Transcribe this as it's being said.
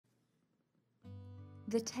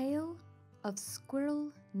The Tale of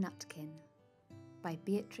Squirrel Nutkin by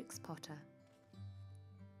Beatrix Potter.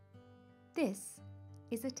 This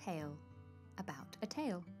is a tale about a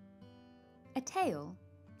tale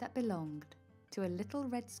that belonged to a little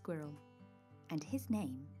red squirrel, and his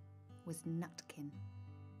name was Nutkin.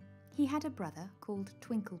 He had a brother called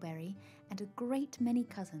Twinkleberry and a great many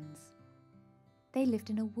cousins. They lived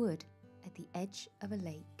in a wood at the edge of a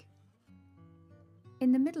lake.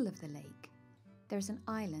 In the middle of the lake, there's an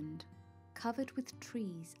island covered with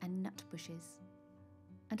trees and nut bushes,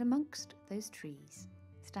 and amongst those trees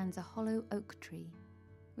stands a hollow oak tree,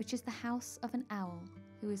 which is the house of an owl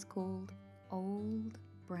who is called Old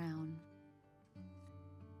Brown.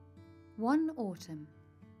 One autumn,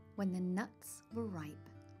 when the nuts were ripe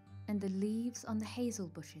and the leaves on the hazel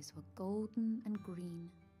bushes were golden and green,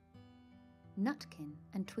 Nutkin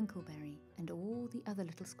and Twinkleberry and all the other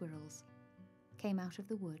little squirrels came out of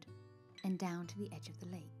the wood and down to the edge of the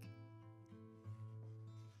lake.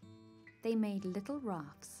 They made little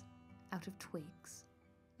rafts out of twigs,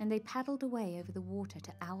 and they paddled away over the water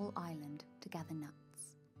to Owl Island to gather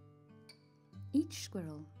nuts. Each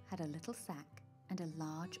squirrel had a little sack and a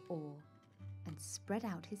large oar, and spread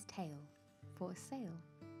out his tail for a sail.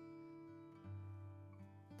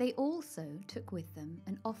 They also took with them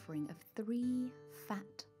an offering of 3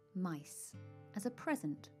 fat mice as a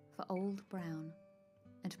present for Old Brown,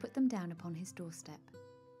 and put them down upon his doorstep.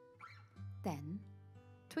 Then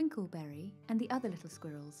Twinkleberry and the other little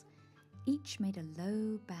squirrels each made a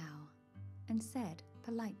low bow and said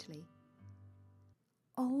politely,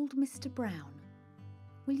 "Old Mr. Brown,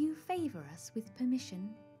 will you favour us with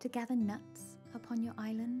permission to gather nuts upon your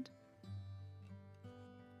island?"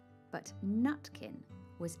 But Nutkin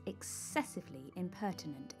was excessively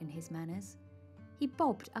impertinent in his manners. He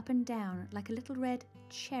bobbed up and down like a little red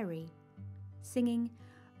cherry, singing,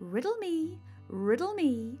 riddle me,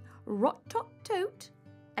 rot-tot-tote,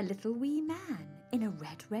 a little wee man in a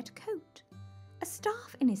red, red coat, a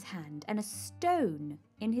staff in his hand and a stone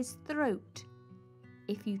in his throat.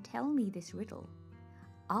 If you tell me this riddle,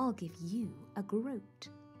 I'll give you a groat.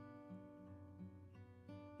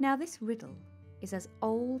 Now this riddle is as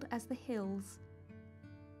old as the hills.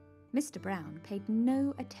 Mr. Brown paid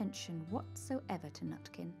no attention whatsoever to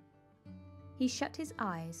Nutkin. He shut his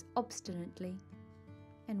eyes obstinately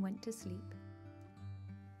and went to sleep.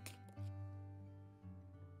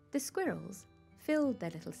 The squirrels filled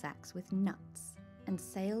their little sacks with nuts and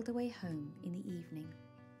sailed away home in the evening.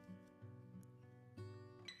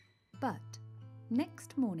 But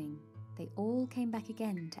next morning they all came back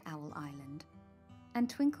again to Owl Island, and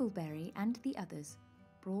Twinkleberry and the others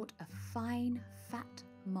brought a fine fat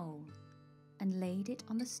mole and laid it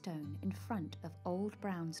on the stone in front of Old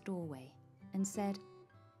Brown's doorway and said,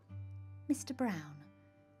 "Mr. Brown,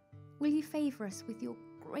 will you favour us with your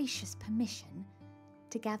gracious permission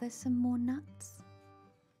to gather some more nuts?"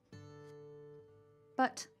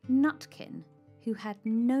 But Nutkin, who had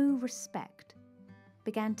no respect,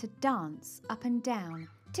 began to dance up and down,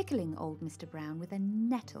 tickling old Mr. Brown with a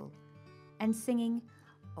nettle and singing,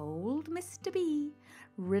 "Old Mr. B,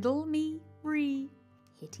 riddle me ree,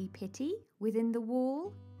 hitty-pitty within the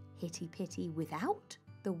wall, hitty-pitty without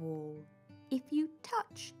the wall. If you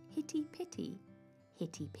touch hitty-pitty,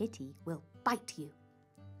 hitty-pitty will bite you."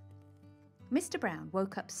 Mr. Brown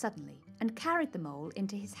woke up suddenly and carried the mole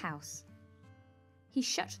into his house. He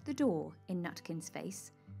shut the door in Nutkin's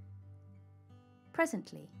face.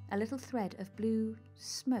 Presently, a little thread of blue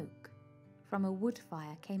smoke from a wood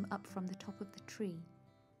fire came up from the top of the tree,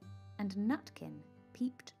 and Nutkin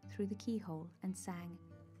peeped through the keyhole and sang,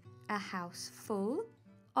 "A house full,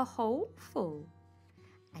 a hole full,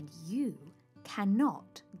 and you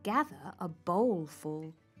cannot gather a bowl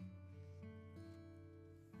full."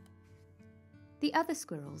 The other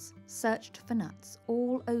squirrels searched for nuts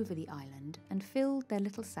all over the island and filled their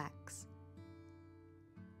little sacks.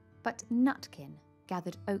 But Nutkin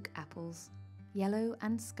gathered oak apples, yellow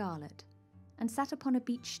and scarlet, and sat upon a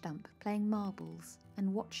beech stump playing marbles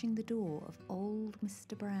and watching the door of old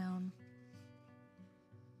Mr. Brown.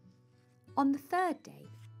 On the 3rd day,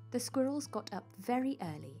 the squirrels got up very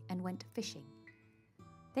early and went fishing.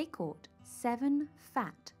 They caught 7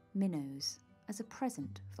 fat minnows as a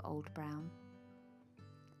present for Old Brown.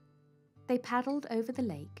 They paddled over the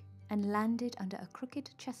lake and landed under a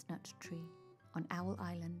crooked chestnut tree on Owl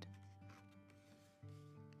Island.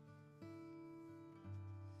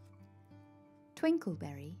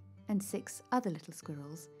 Twinkleberry and 6 other little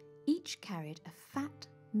squirrels each carried a fat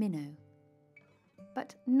minnow.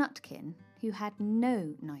 But Nutkin, who had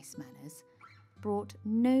no nice manners, brought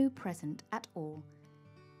no present at all.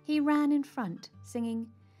 He ran in front, singing,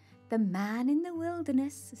 The man in the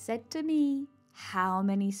wilderness said to me, how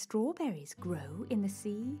many strawberries grow in the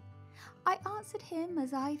sea? I answered him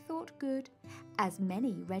as I thought good, as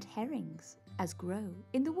many red herrings as grow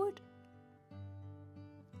in the wood.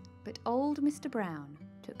 But old Mr. Brown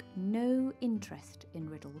took no interest in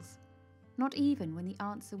riddles, not even when the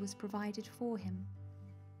answer was provided for him.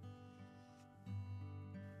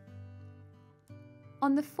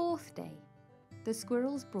 On the 4th day, the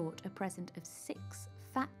squirrels brought a present of 6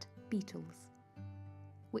 fat beetles,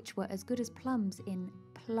 which were as good as plums in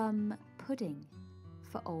plum pudding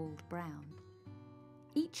for Old Brown.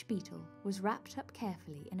 Each beetle was wrapped up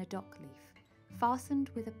carefully in a dock leaf, fastened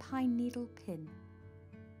with a pine needle pin.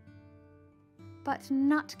 But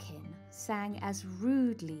Nutkin sang as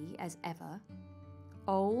rudely as ever,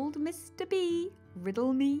 Old Mr. B,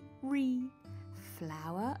 riddle me ree,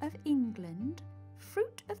 flower of England,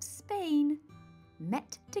 fruit of Spain,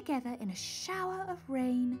 met together in a shower of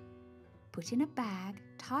rain, put in a bag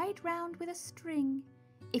tied round with a string.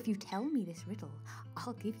 If you tell me this riddle,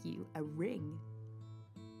 I'll give you a ring.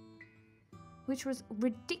 Which was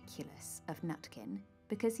ridiculous of Nutkin,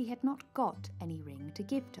 because he had not got any ring to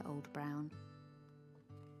give to Old Brown.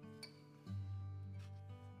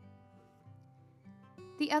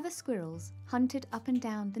 The other squirrels hunted up and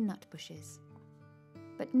down the nut bushes,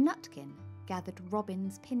 but Nutkin gathered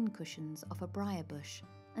robin's pin cushions off a briar bush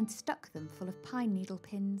and stuck them full of pine needle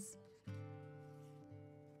pins.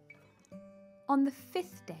 On the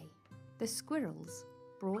 5th day, the squirrels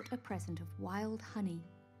brought a present of wild honey.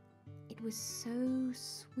 It was so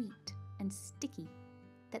sweet and sticky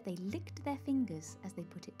that they licked their fingers as they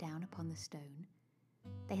put it down upon the stone.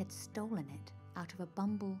 They had stolen it out of a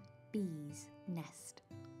bumblebee's nest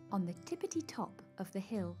on the tippity top of the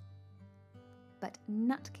hill. But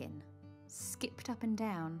Nutkin skipped up and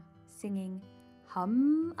down, singing,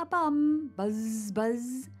 hum-a-bum,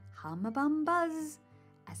 buzz-buzz, hum-a-bum, buzz.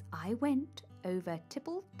 As I went over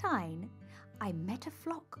Tipple-Tine, I met a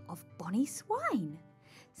flock of bonny swine,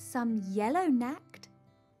 some yellow-nacked,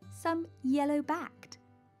 some yellow-backed.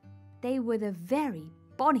 They were the very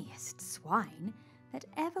bonniest swine that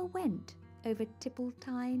ever went over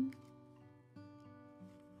Tipple-Tine.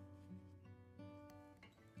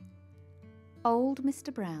 Old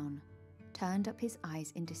Mr. Brown turned up his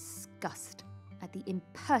eyes in disgust at the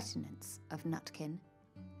impertinence of Nutkin,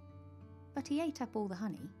 but he ate up all the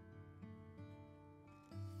honey.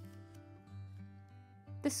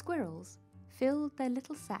 The squirrels filled their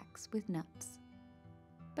little sacks with nuts,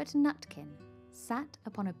 but Nutkin sat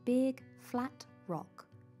upon a big, flat rock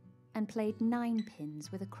and played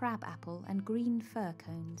ninepins with a crab apple and green fir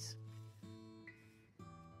cones.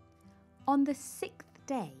 On the 6th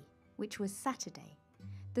day, which was Saturday,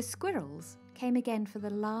 the squirrels came again for the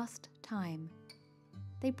last time.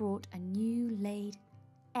 They brought a new laid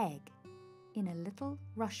egg in a little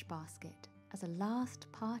rush basket as a last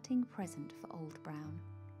parting present for Old Brown.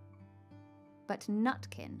 But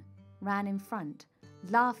Nutkin ran in front,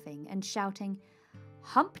 laughing and shouting,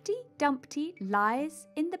 Humpty Dumpty lies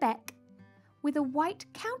in the beck, with a white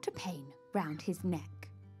counterpane round his neck.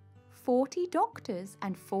 40 doctors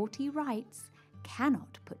and 40 wrights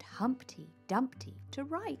cannot put Humpty Dumpty to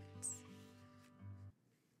rights.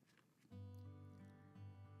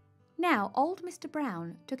 Now old Mr.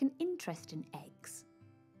 Brown took an interest in eggs.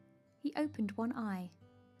 He opened one eye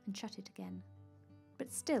and shut it again,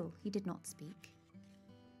 but still he did not speak.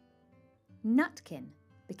 Nutkin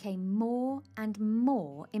became more and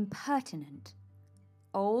more impertinent.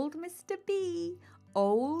 Old Mr. B,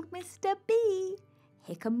 old Mr. B,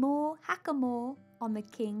 hickamore, hackamore on the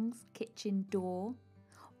king's kitchen door.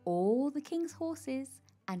 All the king's horses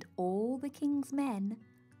and all the king's men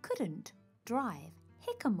couldn't drive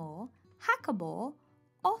hickamore, hackamore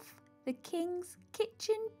off the king's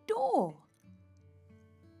kitchen door.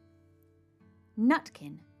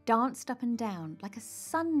 Nutkin danced up and down like a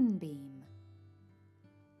sunbeam.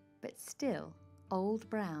 But still Old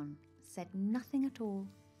Brown said nothing at all.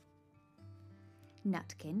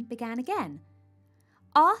 Nutkin began again.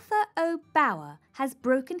 Arthur O'Bower has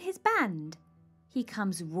broken his band. He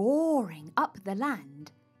comes roaring up the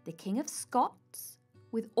land. The King of Scots,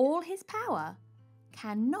 with all his power,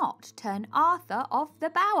 cannot turn Arthur off the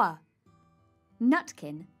bower.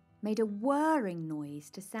 Nutkin made a whirring noise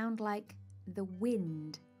to sound like the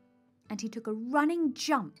wind, and he took a running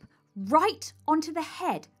jump right onto the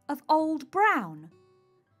head of Old Brown.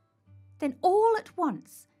 Then all at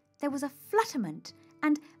once there was a flutterment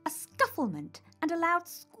and a scufflement and a loud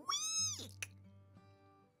squeak.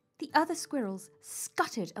 The other squirrels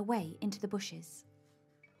scuttered away into the bushes.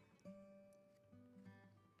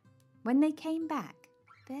 When they came back,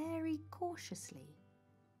 very cautiously,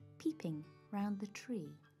 peeping round the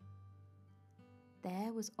tree.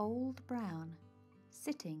 There was Old Brown,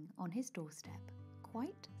 sitting on his doorstep,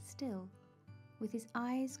 quite still, with his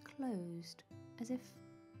eyes closed as if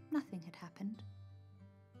nothing had happened.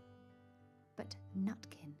 But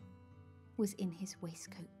Nutkin was in his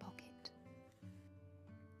waistcoat pocket.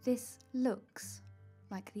 This looks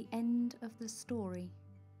like the end of the story,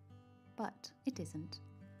 but it isn't.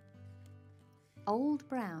 Old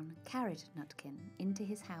Brown carried Nutkin into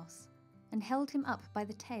his house and held him up by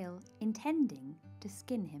the tail, intending to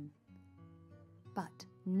skin him. But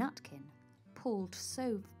Nutkin pulled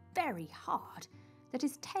so very hard that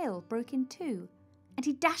his tail broke in two, and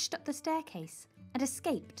he dashed up the staircase and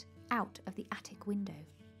escaped out of the attic window.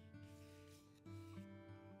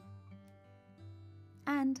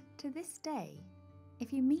 And to this day,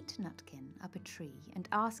 if you meet Nutkin up a tree and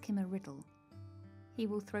ask him a riddle, he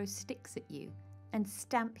will throw sticks at you and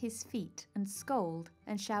stamp his feet and scold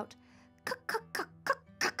and shout, "Cuck, cuck, cuck,"